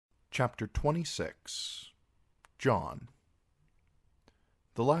Chapter 26. John.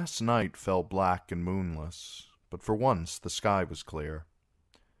 The last night fell black and moonless, but for once the sky was clear.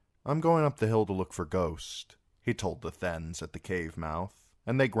 "I'm going up the hill to look for Ghost," he told the Thens at the cave mouth,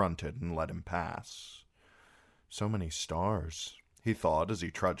 and they grunted and let him pass. So many stars, he thought as he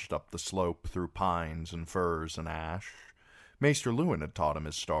trudged up the slope through pines and firs and ash. Maester Lewin had taught him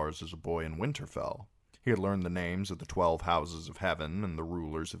his stars as a boy in Winterfell. He had learned the names of the 12 houses of heaven and the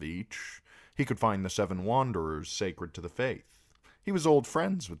rulers of each. He could find the 7 wanderers sacred to the faith. He was old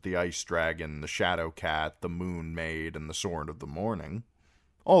friends with the ice dragon, the shadow cat, the moon maid, and the sword of the morning.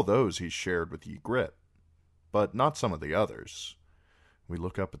 All those he shared with Ygritte, but not some of the others. We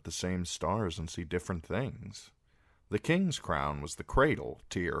look up at the same stars and see different things. The king's crown was the cradle,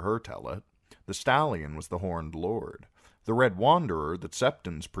 to hear her tell it. The stallion was the horned lord. The red wanderer that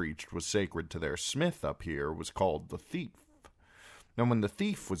Septons preached was sacred to their smith up here was called the thief. Now when the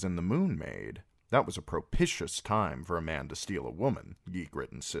thief was in the moon maid, that was a propitious time for a man to steal a woman,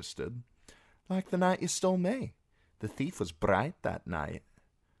 Ygritte insisted. "Like the night you stole me. The thief was bright that night."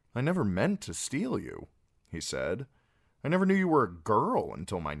 "I never meant to steal you," he said. "I never knew you were a girl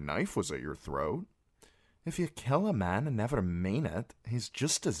until my knife was at your throat." "If you kill a man and never mean it, he's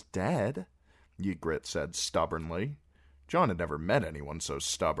just as dead," Ygritte said stubbornly. John had never met anyone so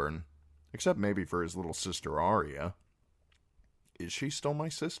stubborn, except maybe for his little sister Arya. Is she still my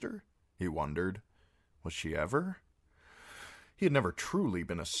sister? He wondered. Was she ever? He had never truly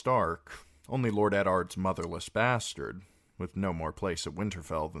been a Stark, only Lord Eddard's motherless bastard, with no more place at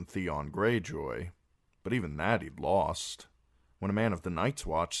Winterfell than Theon Greyjoy. But even that he'd lost. When a man of the Night's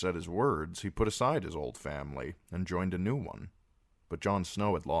Watch said his words, he put aside his old family and joined a new one. But Jon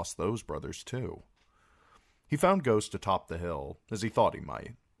Snow had lost those brothers too. He found Ghost atop the hill, as he thought he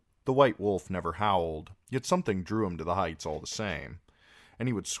might. The white wolf never howled, yet something drew him to the heights all the same, and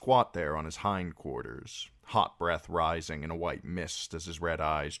he would squat there on his hindquarters, hot breath rising in a white mist as his red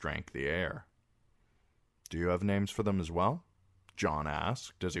eyes drank the air. "Do you have names for them as well?" Jon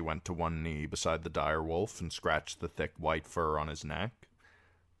asked, as he went to one knee beside the dire wolf and scratched the thick white fur on his neck.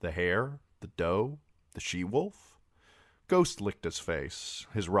 "The hare? The doe? The she-wolf?" Ghost licked his face,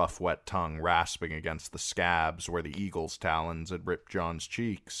 his rough, wet tongue rasping against the scabs where the eagle's talons had ripped Jon's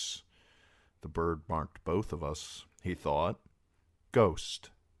cheeks. The bird marked both of us, he thought. "Ghost,"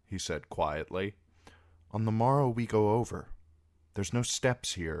 he said quietly, "on the morrow we go over. There's no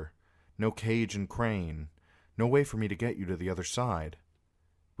steps here, no cage and crane, no way for me to get you to the other side.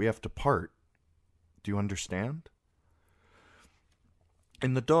 We have to part. Do you understand?"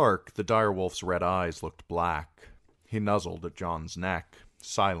 In the dark, the direwolf's red eyes looked black. He nuzzled at Jon's neck,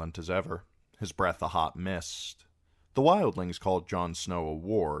 silent as ever, his breath a hot mist. The wildlings called Jon Snow a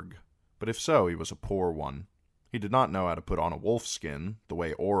warg, but if so, he was a poor one. He did not know how to put on a wolfskin, the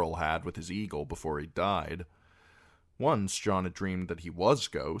way Orell had with his eagle before he died. Once Jon had dreamed that he was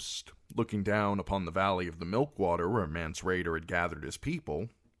Ghost, looking down upon the valley of the Milkwater where Mance Rayder had gathered his people,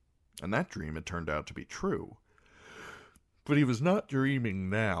 and that dream had turned out to be true. But he was not dreaming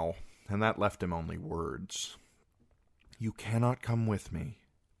now, and that left him only words. "You cannot come with me,"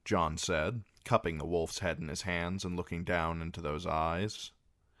 Jon said, cupping the wolf's head in his hands and looking down into those eyes.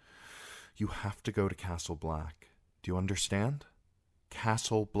 "You have to go to Castle Black. Do you understand?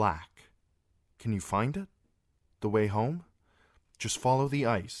 Castle Black. Can you find it? The way home? Just follow the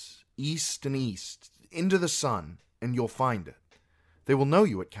ice, east and east, into the sun, and you'll find it. They will know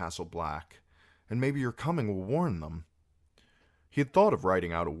you at Castle Black, and maybe your coming will warn them." He had thought of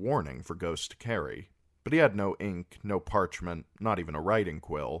writing out a warning for Ghost to carry, but he had no ink, no parchment, not even a writing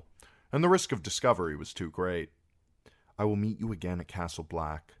quill, and the risk of discovery was too great. "I will meet you again at Castle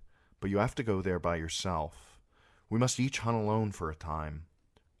Black, but you have to go there by yourself. We must each hunt alone for a time.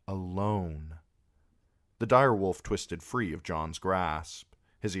 Alone." The direwolf twisted free of Jon's grasp,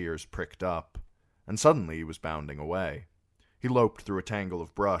 his ears pricked up, and suddenly he was bounding away. He loped through a tangle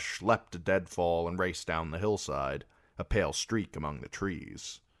of brush, leapt a deadfall, and raced down the hillside, a pale streak among the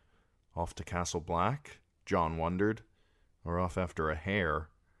trees. Off to Castle Black? Jon wondered. Or off after a hare?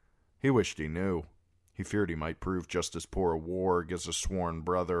 He wished he knew. He feared he might prove just as poor a warg as a sworn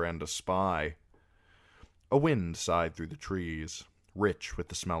brother and a spy. A wind sighed through the trees, rich with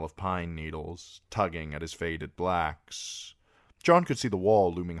the smell of pine needles, tugging at his faded blacks. Jon could see the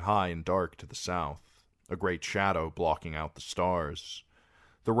wall looming high and dark to the south, a great shadow blocking out the stars.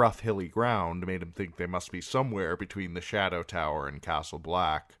 The rough, hilly ground made him think they must be somewhere between the Shadow Tower and Castle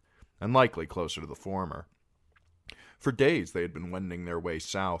Black, and likely closer to the former. For days they had been wending their way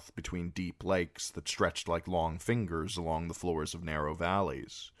south between deep lakes that stretched like long fingers along the floors of narrow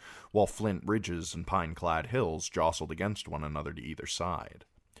valleys, while flint ridges and pine-clad hills jostled against one another to either side.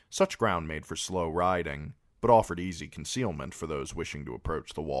 Such ground made for slow riding, but offered easy concealment for those wishing to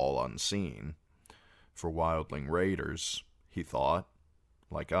approach the wall unseen. For wildling raiders, he thought,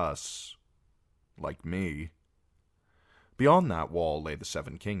 like us, like me. Beyond that wall lay the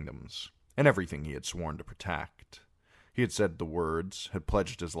Seven Kingdoms, and everything he had sworn to protect. He had said the words, had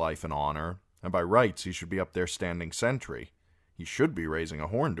pledged his life and honor, and by rights he should be up there standing sentry. He should be raising a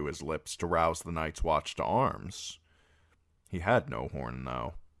horn to his lips to rouse the Night's Watch to arms. He had no horn,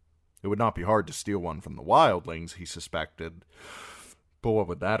 though. It would not be hard to steal one from the wildlings, he suspected. But what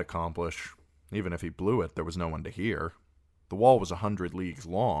would that accomplish? Even if he blew it, there was no one to hear. The wall was 100 leagues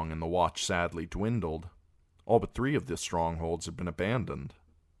long, and the watch sadly dwindled. All but 3 of the strongholds had been abandoned.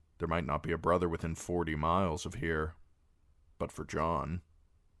 There might not be a brother within 40 miles of here. But for John,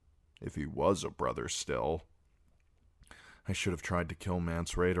 if he was a brother still, I should have tried to kill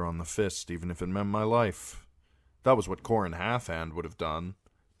Mance Rayder on the fist, even if it meant my life. That was what Corin Halfhand would have done,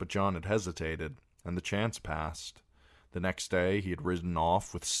 but John had hesitated, and the chance passed. The next day he had ridden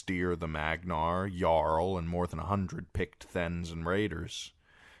off with Steer the Magnar, Jarl, and more than 100 picked Thens and raiders.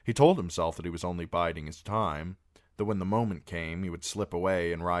 He told himself that he was only biding his time, that when the moment came he would slip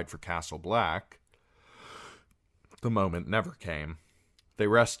away and ride for Castle Black. The moment never came. They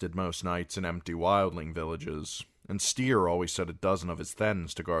rested most nights in empty wildling villages, and Steer always set a dozen of his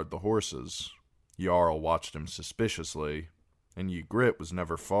Thens to guard the horses. Jarl watched him suspiciously, and Ygritte was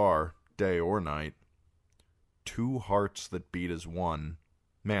never far, day or night. 2 hearts that beat as one.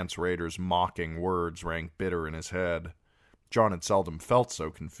 Mance Rayder's mocking words rang bitter in his head. John had seldom felt so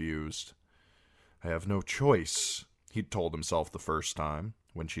confused. I have no choice, he'd told himself the first time,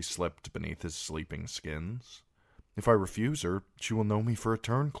 when she slipped beneath his sleeping skins. If I refuse her, she will know me for a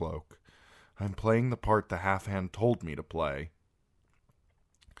turncloak. I am playing the part the Halfhand told me to play.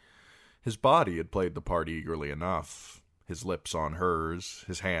 His body had played the part eagerly enough, his lips on hers,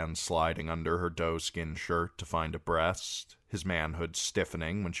 his hands sliding under her doe-skin shirt to find a breast, his manhood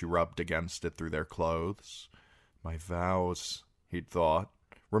stiffening when she rubbed against it through their clothes. My vows, he'd thought,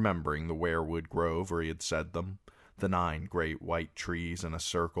 remembering the weirwood grove where he had said them, the 9 great white trees in a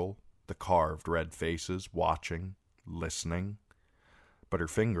circle, the carved red faces, watching, listening. But her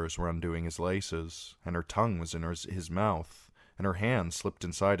fingers were undoing his laces, and her tongue was in his mouth, and her hand slipped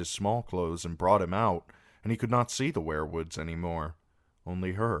inside his small clothes and brought him out, and he could not see the werewoods any more,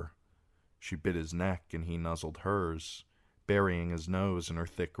 only her. She bit his neck, and he nuzzled hers, burying his nose in her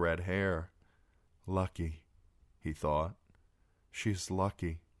thick red hair. Lucky, he thought. She's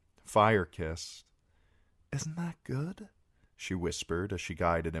lucky. Fire-kissed. Isn't that good? She whispered as she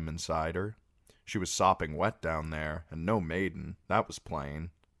guided him inside her. She was sopping wet down there, and no maiden, that was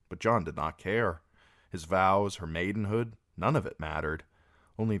plain. But John did not care. His vows, her maidenhood, none of it mattered.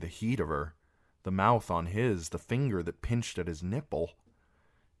 Only the heat of her, the mouth on his, the finger that pinched at his nipple.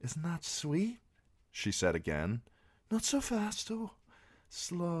 Isn't that sweet? She said again. Not so fast, oh.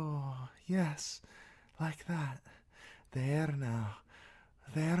 Slow, yes, like that. There now.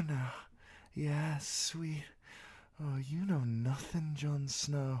 Yes, sweet. Oh, you know nothing, Jon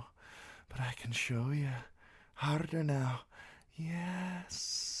Snow. But I can show you. Harder now.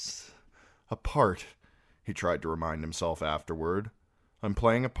 Yes. A part, he tried to remind himself afterward. I'm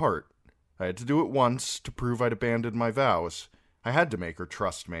playing a part. I had to do it once to prove I'd abandoned my vows. I had to make her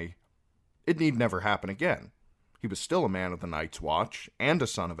trust me. It need never happen again. He was still a man of the Night's Watch, and a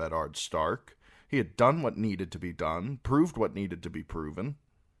son of Eddard Stark. He had done what needed to be done, proved what needed to be proven.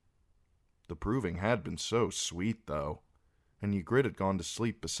 The proving had been so sweet, though, and Ygritte had gone to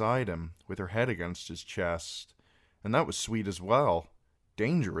sleep beside him, with her head against his chest, and that was sweet as well,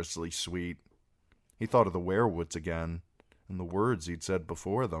 dangerously sweet. He thought of the werewoods again, and the words he'd said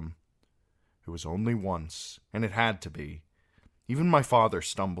before them. It was only once, and it had to be. Even my father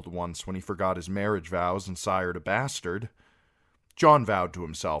stumbled once when he forgot his marriage vows and sired a bastard. John vowed to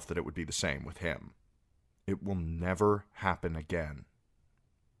himself that it would be the same with him. It will never happen again.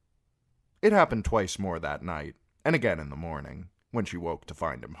 It happened twice more that night, and again in the morning, when she woke to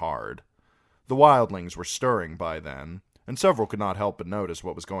find him hard. The wildlings were stirring by then, and several could not help but notice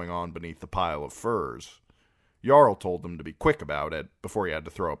what was going on beneath the pile of furs. Jarl told them to be quick about it, before he had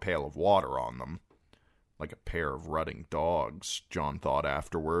to throw a pail of water on them. Like a pair of rutting dogs, John thought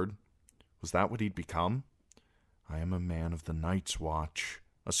afterward. Was that what he'd become? I am a man of the Night's Watch,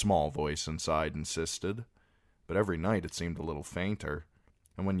 a small voice inside insisted. But every night it seemed a little fainter,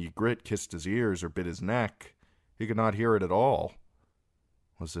 and when Ygritte kissed his ears or bit his neck, he could not hear it at all.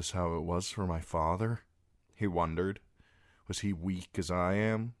 Was this how it was for my father? He wondered. Was he weak as I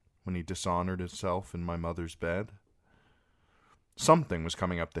am, when he dishonored himself in my mother's bed? Something was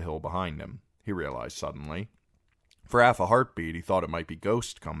coming up the hill behind him, he realized suddenly. For half a heartbeat, he thought it might be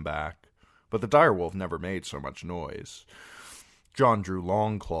Ghost come back, but the direwolf never made so much noise. John drew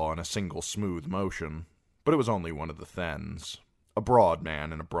Longclaw in a single smooth motion, but it was only one of the Thens, a broad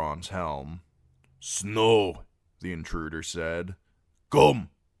man in a bronze helm. "Snow," the intruder said. "Come,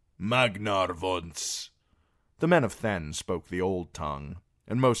 Magnar once." The men of Then spoke the old tongue,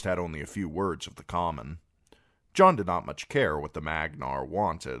 and most had only a few words of the common. John did not much care what the Magnar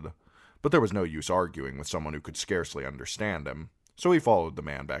wanted, but there was no use arguing with someone who could scarcely understand him, so he followed the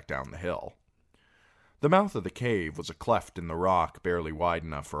man back down the hill. The mouth of the cave was a cleft in the rock barely wide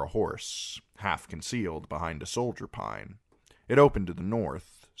enough for a horse, half concealed behind a soldier pine. It opened to the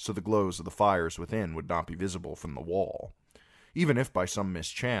north, so the glows of the fires within would not be visible from the wall. Even if by some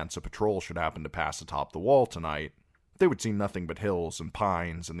mischance a patrol should happen to pass atop the wall tonight, they would see nothing but hills and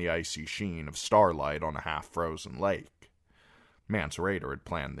pines and the icy sheen of starlight on a half-frozen lake. Mance Rayder had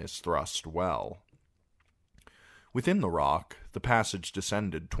planned this thrust well. Within the rock, the passage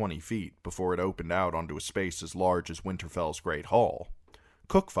descended 20 feet before it opened out onto a space as large as Winterfell's great hall.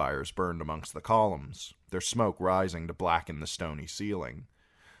 Cook fires burned amongst the columns, their smoke rising to blacken the stony ceiling.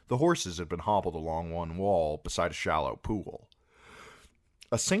 The horses had been hobbled along one wall beside a shallow pool.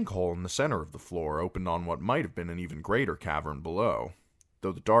 A sinkhole in the center of the floor opened on what might have been an even greater cavern below,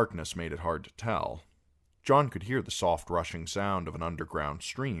 though the darkness made it hard to tell. John could hear the soft rushing sound of an underground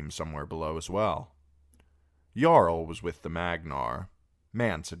stream somewhere below as well. Jarl was with the Magnar.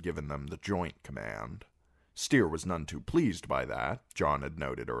 Mance had given them the joint command. Styr was none too pleased by that, John had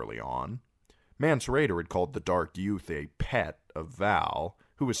noted early on. Mance Rayder had called the dark youth a pet of Val,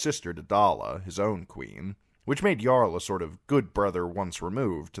 who was sister to Dalla, his own queen, which made Jarl a sort of good brother once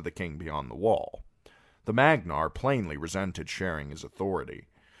removed to the king beyond the wall. The Magnar plainly resented sharing his authority.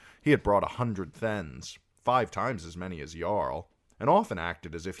 He had brought 100 Thens, 5 times as many as Jarl, and often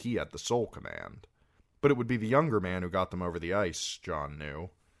acted as if he had the sole command. But it would be the younger man who got them over the ice, John knew.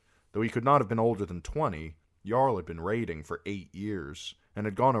 Though he could not have been older than 20, Jarl had been raiding for 8 years, and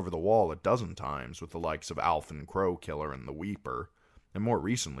had gone over the wall a dozen times with the likes of Alfin Crowkiller and the Weeper, and more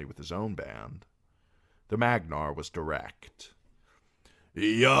recently with his own band. The Magnar was direct.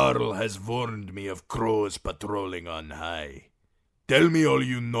 "Jarl has warned me of crows patrolling on high. Tell me all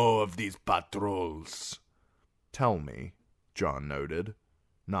you know of these patrols." "Tell me," John noted.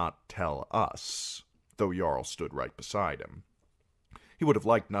 Not tell us, though Jarl stood right beside him. He would have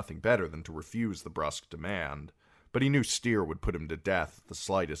liked nothing better than to refuse the brusque demand, but he knew Styr would put him to death at the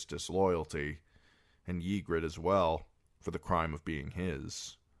slightest disloyalty, and Ygritte as well, for the crime of being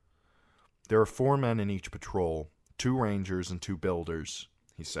his. "There are 4 men in each patrol, 2 rangers and 2 builders,"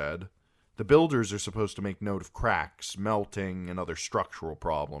 he said. "The builders are supposed to make note of cracks, melting, and other structural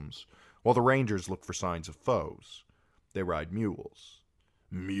problems, while the rangers look for signs of foes. They ride mules."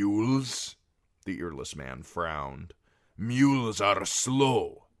 "Mules?" The earless man frowned. "Mules are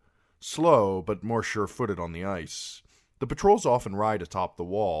slow." "Slow, but more sure-footed on the ice. The patrols often ride atop the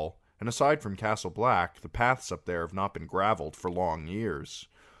wall, and aside from Castle Black, the paths up there have not been graveled for long years.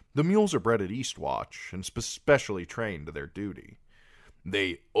 The mules are bred at Eastwatch, and specially trained to their duty."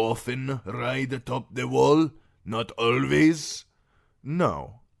 "They often ride atop the wall? Not always?"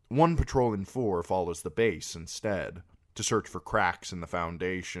 "No. 1 patrol in 4 follows the base instead, to search for cracks in the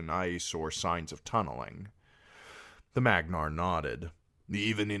foundation, ice, or signs of tunneling." The Magnar nodded.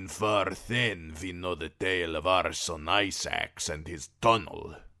 "Even in Far Thin we know the tale of Arson Iceaxe and his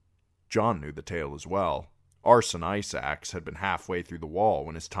tunnel." John knew the tale as well. Arson Iceaxe had been halfway through the wall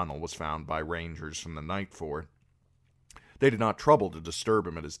when his tunnel was found by rangers from the Night Fort. They did not trouble to disturb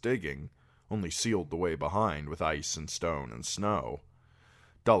him at his digging, only sealed the way behind with ice and stone and snow.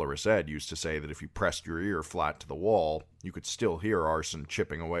 Dolorous Ed used to say that if you pressed your ear flat to the wall, you could still hear Arson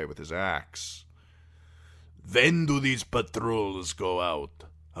chipping away with his axe. "When do these patrols go out?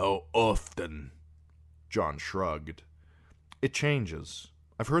 How often?" John shrugged. "It changes.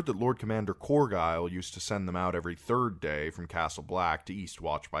 I've heard that Lord Commander Corgyle used to send them out every 3rd day from Castle Black to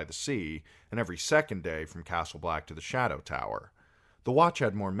Eastwatch by the sea, and every 2nd day from Castle Black to the Shadow Tower. The watch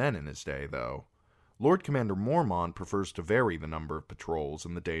had more men in his day, though. Lord Commander Mormont prefers to vary the number of patrols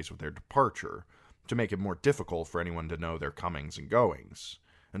and the days of their departure, to make it more difficult for anyone to know their comings and goings.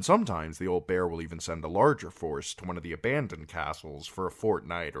 And sometimes the old bear will even send a larger force to one of the abandoned castles for a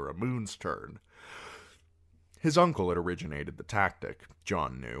fortnight or a moon's turn." His uncle had originated the tactic,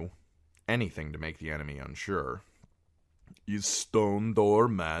 John knew. Anything to make the enemy unsure. "Is Stone Door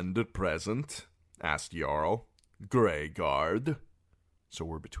manned at present?" asked Jarl. "Greyguard?" "So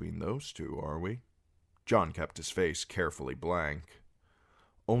we're between those 2, are we?" John kept his face carefully blank.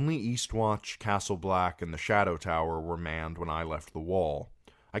 "Only Eastwatch, Castle Black, and the Shadow Tower were manned when I left the wall.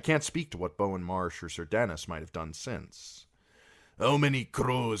 I can't speak to what Bowen Marsh or Sir Dennis might have done since. How many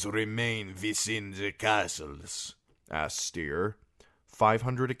crows remain within the castles? Asked Steer.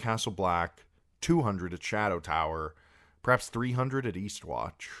 500 at Castle Black, 200 at Shadow Tower, perhaps 300 at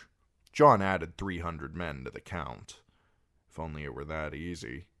Eastwatch. John added 300 men to the count. If only it were that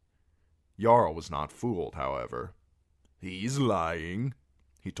easy. Jarl was not fooled, however. He's lying,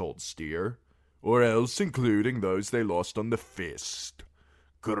 he told Steer. Or else including those they lost on the fist.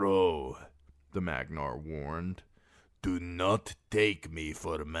 Crow, the Magnar warned. Do not take me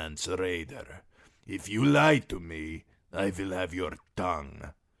for man's raider. If you lie to me, I will have your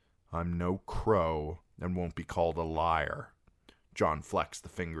tongue. I'm no crow, and won't be called a liar. John flexed the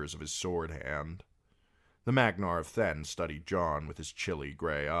fingers of his sword hand. The Magnar of Then studied John with his chilly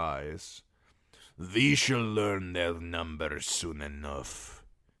gray eyes. We shall learn their numbers soon enough,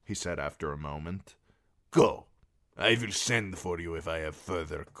 he said after a moment. Go. I will send for you if I have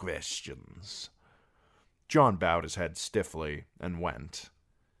further questions. John bowed his head stiffly and went.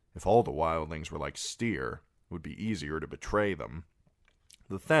 If all the wildlings were like Steer, it would be easier to betray them.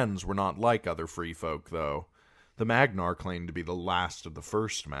 The Thens were not like other free folk, though. The Magnar claimed to be the last of the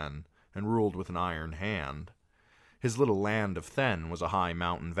first men, and ruled with an iron hand. His little land of Then was a high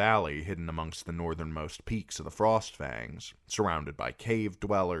mountain valley hidden amongst the northernmost peaks of the Frostfangs, surrounded by cave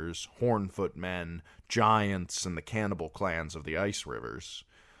dwellers, hornfoot men, giants, and the cannibal clans of the ice rivers.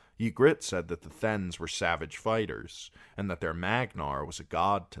 Ygritte said that the Thens were savage fighters, and that their Magnar was a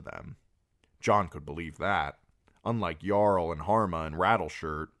god to them. John could believe that. Unlike Jarl and Harma and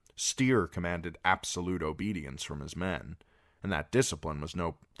Rattleshirt, Steer commanded absolute obedience from his men, and that discipline was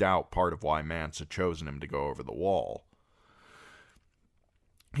no doubt part of why Mance had chosen him to go over the wall.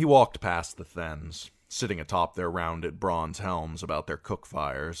 He walked past the Thens, sitting atop their rounded bronze helms about their cook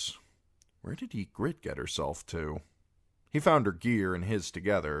fires. Where did Ygritte get herself to? He found her gear and his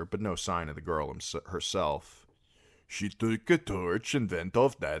together, but no sign of the girl herself. She took a torch and went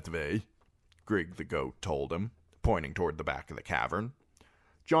off that way, Grig the goat told him, pointing toward the back of the cavern.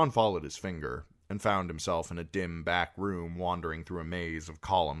 John followed his finger, and found himself in a dim back room wandering through a maze of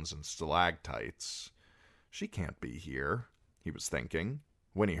columns and stalactites. She can't be here, he was thinking,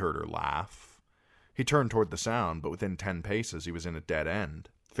 when he heard her laugh. He turned toward the sound, but within 10 paces he was in a dead end,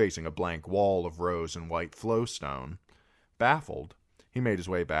 facing a blank wall of rose and white flowstone. Baffled, he made his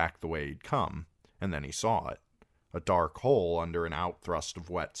way back the way he'd come, and then he saw it, a dark hole under an outthrust of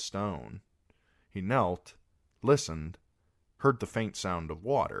wet stone. He knelt, listened, heard the faint sound of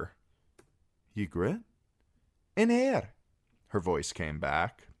water. Ygritte? In here, her voice came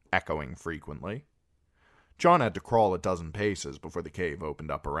back, echoing frequently. John had to crawl a dozen paces before the cave opened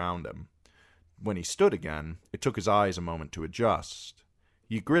up around him. When he stood again, it took his eyes a moment to adjust.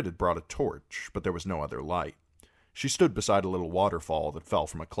 Ygritte had brought a torch, but there was no other light. She stood beside a little waterfall that fell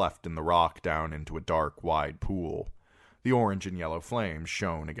from a cleft in the rock down into a dark, wide pool. The orange and yellow flames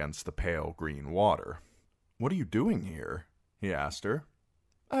shone against the pale green water. "What are you doing here?" he asked her.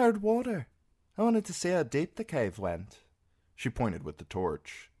 "I heard water. I wanted to see how deep the cave went." She pointed with the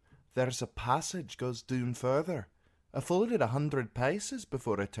torch. "There's a passage goes down further. I followed it 100 paces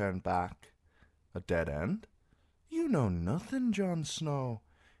before I turned back." "A dead end?" "You know nothing, Jon Snow.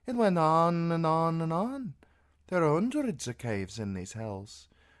 It went on and on and on. There are hundreds of caves in these hills,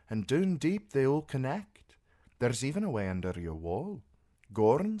 and down deep they all connect. There's even a way under your wall.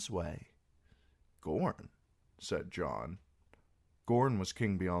 Gorn's way." "Gorn?" said John. "Gorn was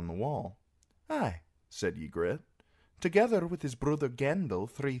king beyond the wall." "Aye," said Ygritte. "Together with his brother Gendel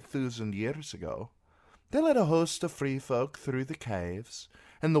 3,000 years ago. They led a host of free folk through the caves,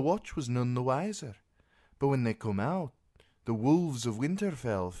 and the watch was none the wiser. But when they come out, the wolves of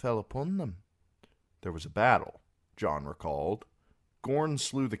Winterfell fell upon them." "There was a battle," John recalled. "Gorn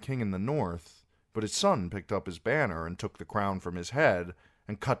slew the king in the north, but his son picked up his banner and took the crown from his head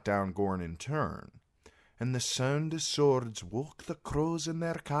and cut down Gorn in turn. And the sound of swords woke the crows in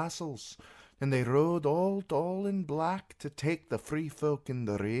their castles, and they rode all in black to take the free folk in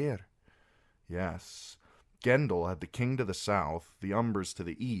the rear." "Yes. Gendel had the king to the south, the Umbers to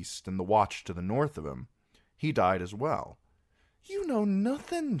the east, and the watch to the north of him. He died as well." "You know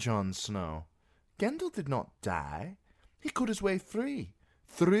nothing, Jon Snow. Gendel did not die. He cut his way free,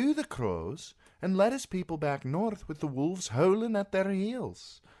 through the crows, and led his people back north with the wolves howling at their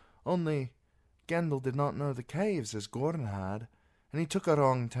heels. Only Gendel did not know the caves as Gorn had, and he took a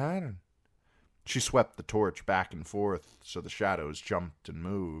wrong turn." She swept the torch back and forth so the shadows jumped and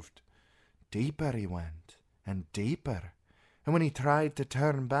moved. "Deeper he went, and deeper, and when he tried to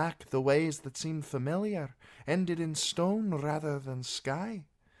turn back, the ways that seemed familiar ended in stone rather than sky.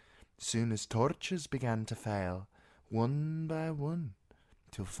 Soon his torches began to fail, one by one.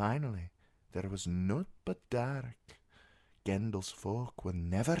 till finally there was naught but dark. Gendel's folk were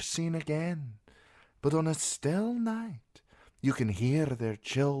never seen again, but on a still night you can hear their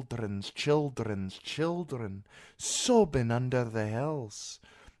children's children sobbing under the hills,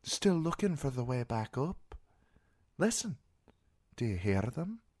 still looking for the way back up. Listen, do you hear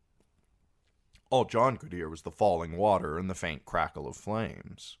them? All John could hear was the falling water and the faint crackle of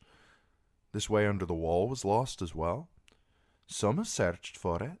flames. This way under the wall was lost as well. Some have searched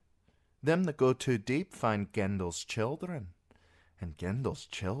for it. Them that go too deep find Gendel's children, and Gendel's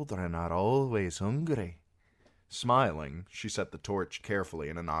children are always hungry. Smiling, she set the torch carefully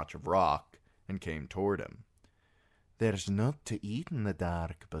in a notch of rock and came toward him. There's naught to eat in the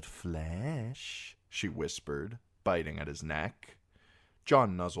dark but flesh, she whispered, biting at his neck.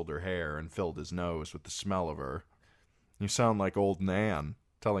 John nuzzled her hair and filled his nose with the smell of her. You sound like old Nan,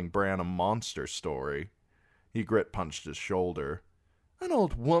 telling Bran a monster story. Ygritte punched his shoulder. An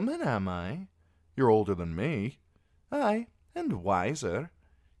old woman, am I? You're older than me. Aye, and wiser.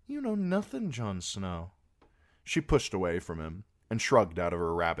 You know nothing, Jon Snow. She pushed away from him and shrugged out of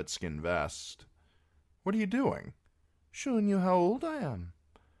her rabbit-skin vest. What are you doing? Showing you how old I am.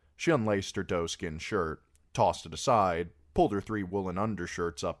 She unlaced her doe-skin shirt, tossed it aside, pulled her 3 woolen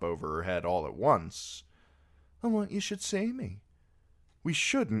undershirts up over her head all at once. I want you should see me. We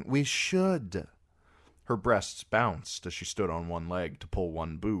shouldn't, we should. Her breasts bounced as she stood on one leg to pull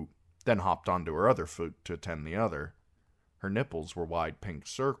one boot, then hopped onto her other foot to attend the other. Her nipples were wide pink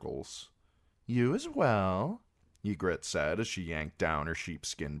circles. You as well, Ygritte said as she yanked down her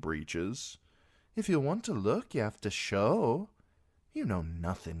sheepskin breeches. If you want to look, you have to show. You know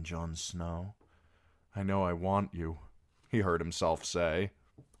nothing, Jon Snow. I know I want you, he heard himself say,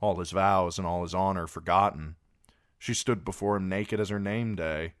 all his vows and all his honor forgotten. She stood before him naked as her name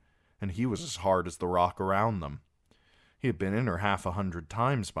day, and he was as hard as the rock around them. He had been in her 100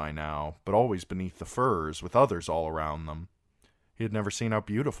 times by now, but always beneath the firs, with others all around them. He had never seen how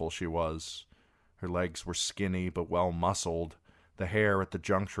beautiful she was. Her legs were skinny but well muscled, the hair at the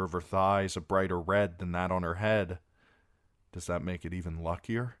juncture of her thighs a brighter red than that on her head. Does that make it even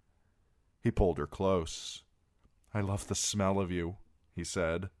luckier? He pulled her close. I love the smell of you, he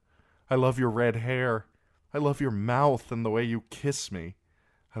said. I love your red hair. I love your mouth and the way you kiss me.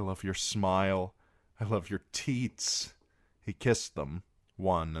 I love your smile. I love your teats. He kissed them,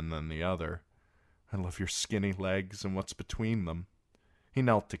 one and then the other. I love your skinny legs and what's between them. He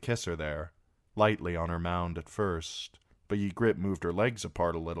knelt to kiss her there, lightly on her mound at first, but Ygritte moved her legs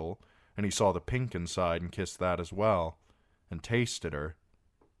apart a little, and he saw the pink inside and kissed that as well, and tasted her.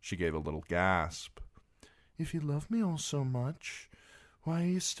 She gave a little gasp. If you love me all so much, why are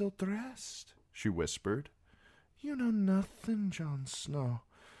you still dressed? She whispered. You know nothing, Jon Snow.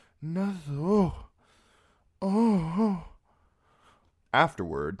 Nothing. Oh.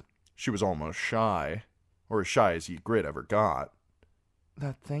 Afterward, she was almost shy, or as shy as Ygritte ever got.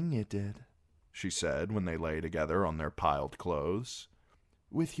 That thing you did, she said when they lay together on their piled clothes.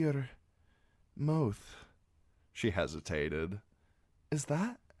 With your mouth. She hesitated. Is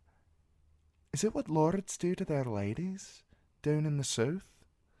it what lords do to their ladies down in the south?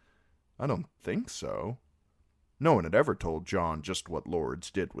 I don't think so. No one had ever told John just what lords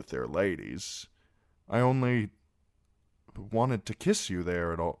did with their ladies. I only wanted to kiss you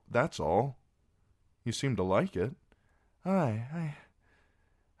there, that's all. You seem to like it. Aye,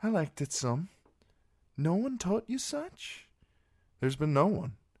 I liked it some. No one taught you such? There's been no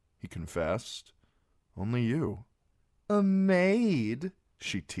one, he confessed. Only you. A maid,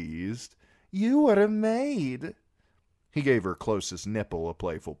 she teased. You were a maid. He gave her closest nipple a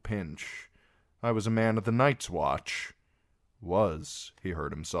playful pinch. I was a man of the Night's Watch. Was, he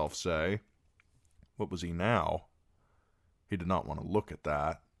heard himself say. What was he now? He did not want to look at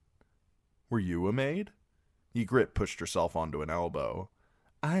that. Were you a maid? Ygritte pushed herself onto an elbow.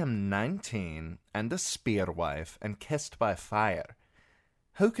 I am 19, and a spearwife, and kissed by fire.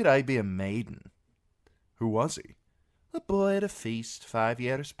 How could I be a maiden? Who was he? A boy at a feast 5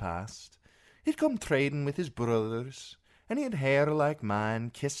 years past. He'd come trading with his brothers, and he had hair like mine,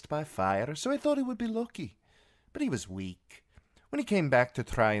 kissed by fire, so I thought he would be lucky. But he was weak. When he came back to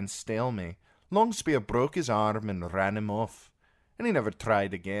try and steal me, Longspear broke his arm and ran him off, and he never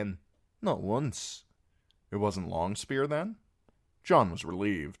tried again. Not once. It wasn't Longspear, then? John was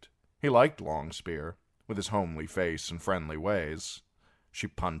relieved. He liked Longspear, with his homely face and friendly ways. She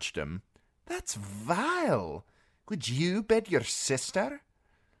punched him. That's vile. Would you bed your sister?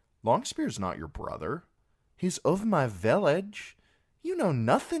 Longspear's not your brother. He's of my village. You know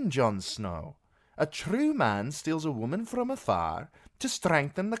nothing, Jon Snow. A true man steals a woman from afar to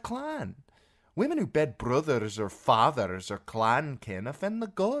strengthen the clan. Women who bed brothers or fathers or clan kin offend the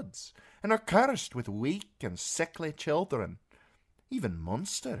gods, and are cursed with weak and sickly children, even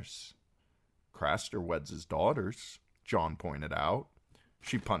monsters. Craster weds his daughters, John pointed out.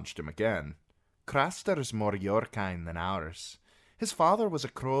 She punched him again. Craster's more your kind than ours. His father was a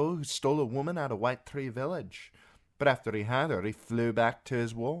crow who stole a woman out of White Tree Village, but after he had her, he flew back to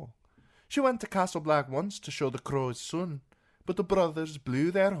his wall. She went to Castle Black once to show the crow's son, but the brothers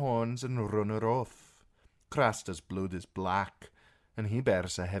blew their horns and run her off. Craster's blood is black, and he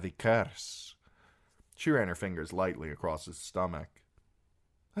bears a heavy curse. She ran her fingers lightly across his stomach.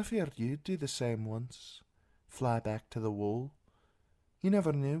 I feared you'd do the same once. Fly back to the wall. You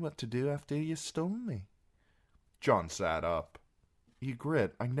never knew what to do after you stole me. John sat up.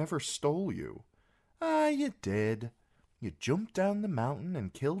 Ygritte, I never stole you. Ah, you did. You jumped down the mountain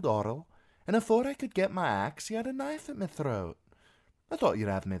and killed Orrel, and afore I could get my axe, you had a knife at my throat. I thought you'd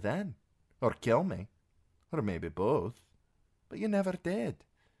have me then, or kill me, or maybe both, but you never did.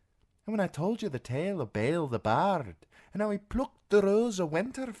 And when I told you the tale of Bale the Bard, and how he plucked the rose of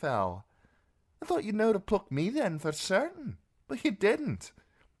Winterfell, I thought you'd know to pluck me then for certain, but you didn't.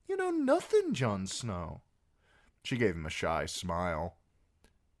 You know nothing, Jon Snow. She gave him a shy smile.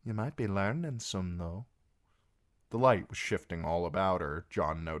 You might be learning some, though. The light was shifting all about her,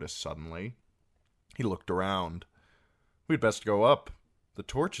 John noticed suddenly. He looked around. We'd best go up. The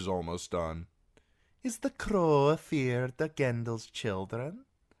torch is almost done. Is the crow afeard of Gendel's children?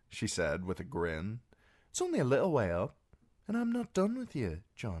 She said with a grin. It's only a little way up, and I'm not done with you,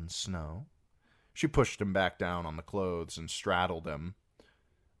 Jon Snow. She pushed him back down on the clothes and straddled him.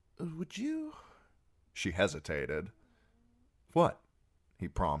 Would you? She hesitated. What? He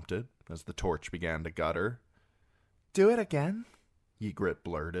prompted, as the torch began to gutter. Do it again, Ygritte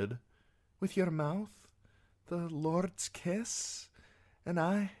blurted. With your mouth, the Lord's kiss, and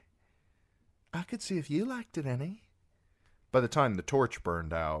I could see if you liked it any. By the time the torch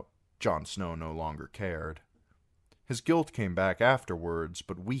burned out, Jon Snow no longer cared. His guilt came back afterwards,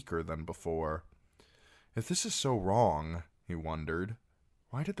 but weaker than before. If this is so wrong, he wondered,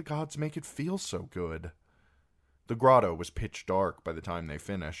 why did the gods make it feel so good? The grotto was pitch dark by the time they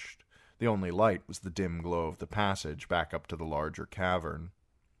finished. The only light was the dim glow of the passage back up to the larger cavern,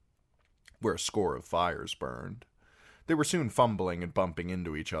 where a score of fires burned. They were soon fumbling and bumping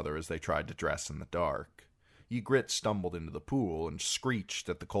into each other as they tried to dress in the dark. Ygritte stumbled into the pool and screeched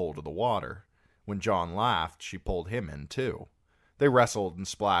at the cold of the water. When John laughed, she pulled him in, too. They wrestled and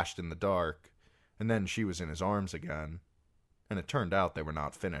splashed in the dark, and then she was in his arms again, and it turned out they were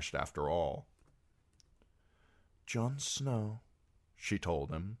not finished after all. Jon Snow, she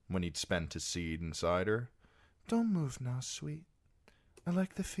told him when he'd spent his seed inside her. Don't move now, sweet. I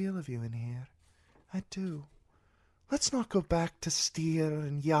like the feel of you in here. I do. Let's not go back to Styr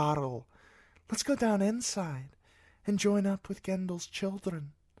and Jarl. Let's go down inside and join up with Gendel's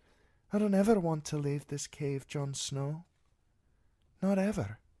children. I don't ever want to leave this cave, Jon Snow. Not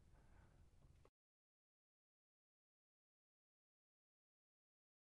ever.